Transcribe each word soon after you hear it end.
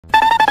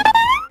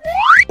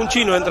Un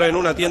chino entra en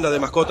una tienda de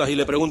mascotas y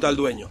le pregunta al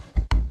dueño: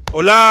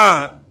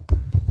 hola,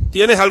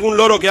 ¿tienes algún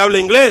loro que hable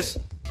inglés?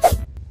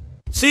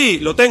 Sí,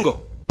 lo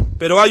tengo,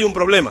 pero hay un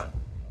problema.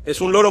 Es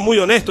un loro muy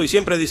honesto y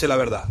siempre dice la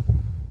verdad.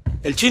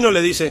 El chino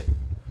le dice: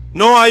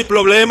 no hay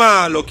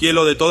problema, lo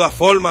quiero de todas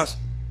formas.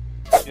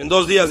 En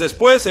 2 días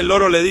después, el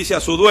loro le dice a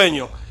su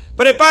dueño: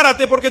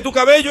 prepárate porque tu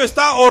cabello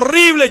está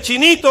horrible,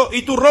 chinito,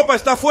 y tu ropa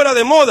está fuera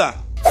de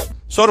moda.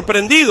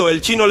 Sorprendido,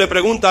 el chino le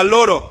pregunta al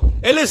loro: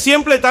 ¿él es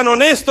siempre tan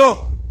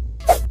honesto?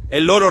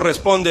 El loro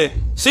responde: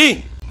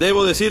 sí,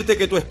 debo decirte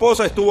que tu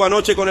esposa estuvo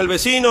anoche con el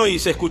vecino y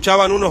se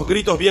escuchaban unos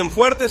gritos bien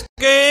fuertes.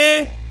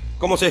 ¿Qué?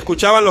 ¿Cómo se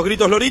escuchaban los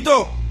gritos,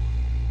 lorito?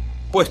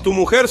 Pues tu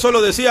mujer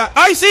solo decía: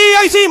 ¡ay sí,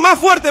 más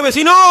fuerte,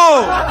 vecino!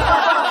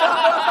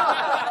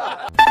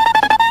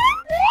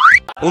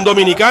 Un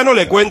dominicano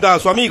le cuenta a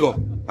su amigo: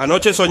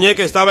 anoche soñé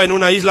que estaba en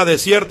una isla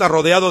desierta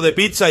rodeado de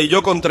pizza y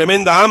yo con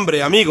tremenda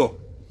hambre, amigo.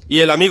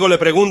 Y el amigo le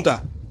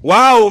pregunta: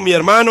 wow, mi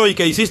hermano, ¿y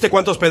qué hiciste?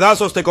 ¿Cuántos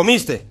pedazos te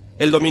comiste?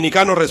 El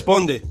dominicano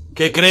responde: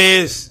 ¿qué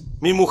crees?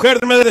 Mi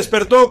mujer me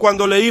despertó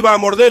cuando le iba a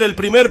morder el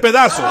primer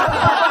pedazo.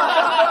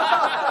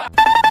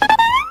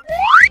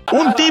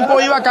 Un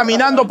tipo iba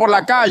caminando por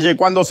la calle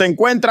cuando se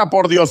encuentra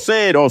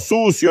pordiosero,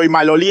 sucio y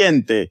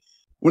maloliente.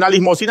 Una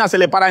limusina se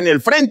le para en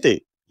el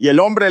frente y el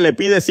hombre le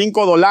pide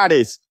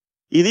 $5.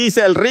 Y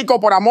dice el rico: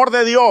 por amor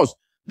de Dios,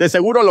 ¿de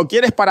seguro lo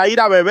quieres para ir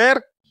a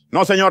beber?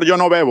 No, señor, yo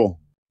no bebo.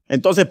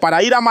 Entonces,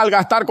 ¿para ir a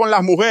malgastar con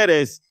las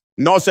mujeres?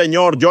 No,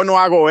 señor, yo no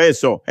hago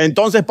eso.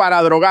 Entonces,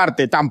 ¿para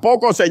drogarte?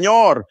 Tampoco,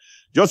 señor.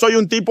 Yo soy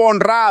un tipo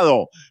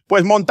honrado.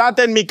 Pues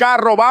montate en mi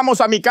carro, vamos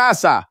a mi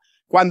casa.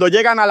 Cuando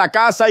llegan a la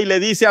casa y le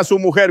dice a su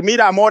mujer: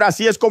 mira, amor,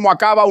 así es como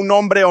acaba un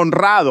hombre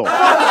honrado.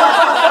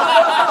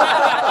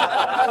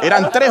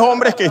 Eran 3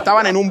 hombres que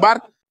estaban en un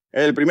bar.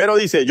 El primero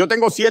dice: yo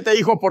tengo 7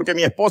 hijos porque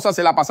mi esposa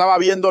se la pasaba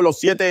viendo los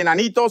 7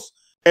 enanitos.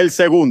 El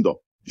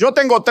segundo: yo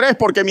tengo 3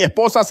 porque mi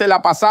esposa se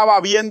la pasaba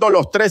viendo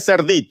los 3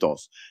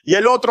 cerditos. Y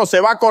el otro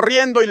se va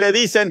corriendo y le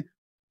dicen: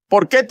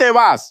 ¿por qué te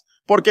vas?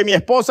 Porque mi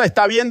esposa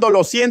está viendo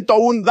los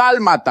 101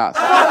 dálmatas.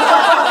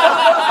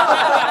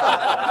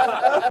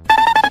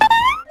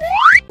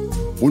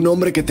 Un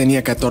hombre que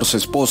tenía 14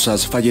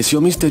 esposas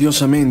falleció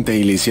misteriosamente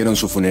y le hicieron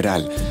su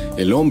funeral.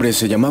 El hombre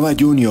se llamaba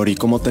Junior y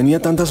como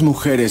tenía tantas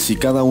mujeres y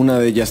cada una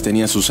de ellas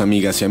tenía sus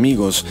amigas y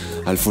amigos,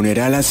 al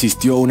funeral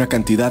asistió una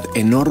cantidad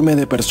enorme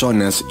de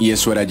personas y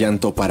eso era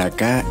llanto para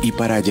acá y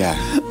para allá.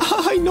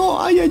 Ay,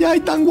 no, ay,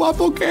 tan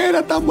guapo que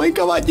era, tan buen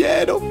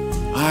caballero.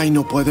 Ay,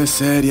 no puede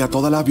ser, y a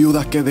todas las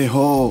viudas que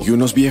dejó. Y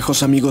unos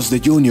viejos amigos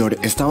de Junior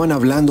estaban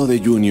hablando de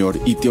Junior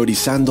y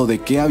teorizando de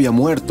qué había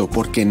muerto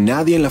porque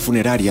nadie en la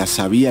funeraria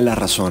sabía la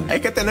razón.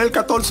 Es que tener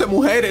 14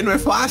 mujeres no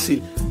es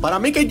fácil. Para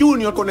mí que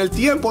Junior con el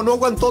tiempo no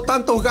aguantó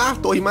tantos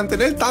gastos y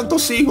mantener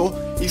tantos hijos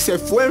y se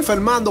fue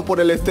enfermando por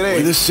el estrés.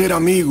 Puede ser,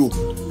 amigo,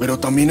 pero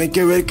también hay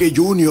que ver que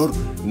Junior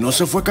no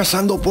se fue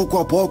casando poco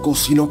a poco,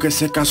 sino que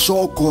se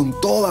casó con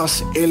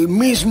todas el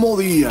mismo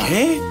día.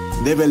 ¿Qué?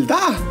 ¿De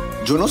verdad?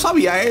 Yo no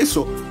sabía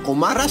eso. Con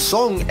más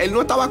razón, él no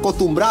estaba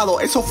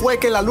acostumbrado. Eso fue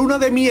que la luna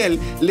de miel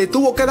le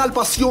tuvo que dar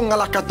pasión a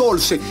las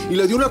 14 y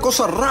le dio una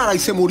cosa rara y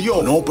se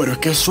murió. No, pero es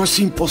que eso es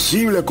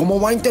imposible. ¿Cómo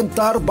va a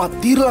intentar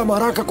batir la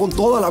maraca con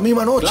toda la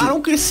misma noche?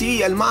 Claro que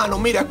sí, hermano.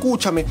 Mira,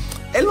 escúchame.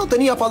 Él no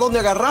tenía para dónde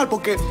agarrar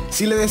porque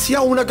si le decía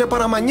a una que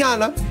para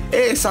mañana,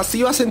 esa se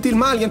iba a sentir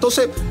mal y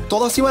entonces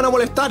todas iban a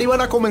molestar, iban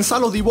a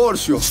comenzar los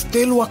divorcios.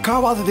 Usted lo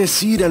acaba de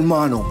decir,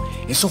 hermano.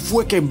 Eso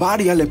fue que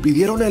varias le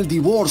pidieron el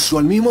divorcio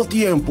al mismo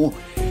tiempo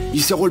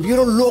y se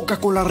volvieron locas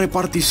con la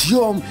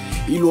repartición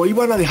y lo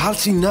iban a dejar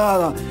sin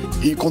nada.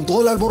 Y con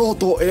todo el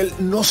alboroto, él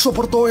no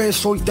soportó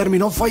eso y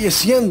terminó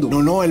falleciendo.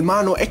 No,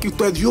 hermano, es que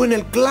usted dio en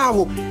el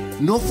clavo.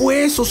 No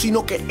fue eso,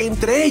 sino que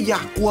entre ellas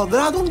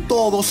cuadraron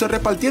todo, se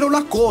repartieron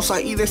las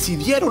cosas y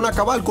decidieron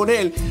acabar con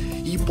él.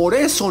 Y por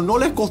eso no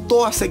les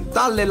costó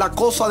aceptarle la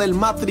cosa del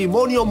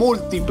matrimonio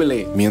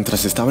múltiple.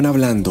 Mientras estaban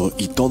hablando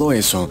y todo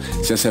eso,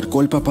 se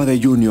acercó el papá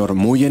de Junior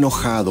muy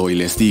enojado y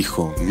les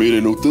dijo: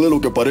 miren, ustedes lo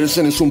que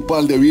parecen es un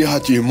par de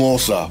viejas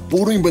chismosas,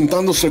 puro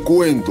inventándose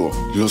cuentos.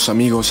 Los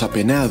amigos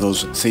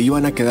apenados se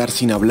iban a quedar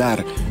sin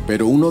hablar,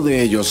 pero uno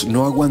de ellos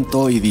no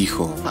aguantó y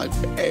dijo: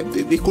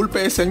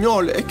 disculpe,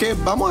 señor, es que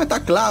vamos a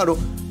estar claros.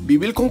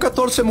 Vivir con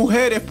 14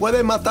 mujeres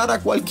puede matar a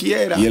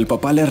cualquiera. Y el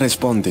papá le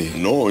responde: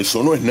 no,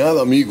 eso no es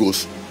nada,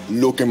 amigos.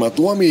 Lo que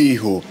mató a mi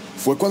hijo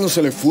fue cuando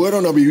se le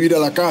fueron a vivir a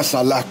la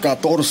casa las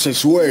 14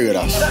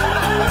 suegras.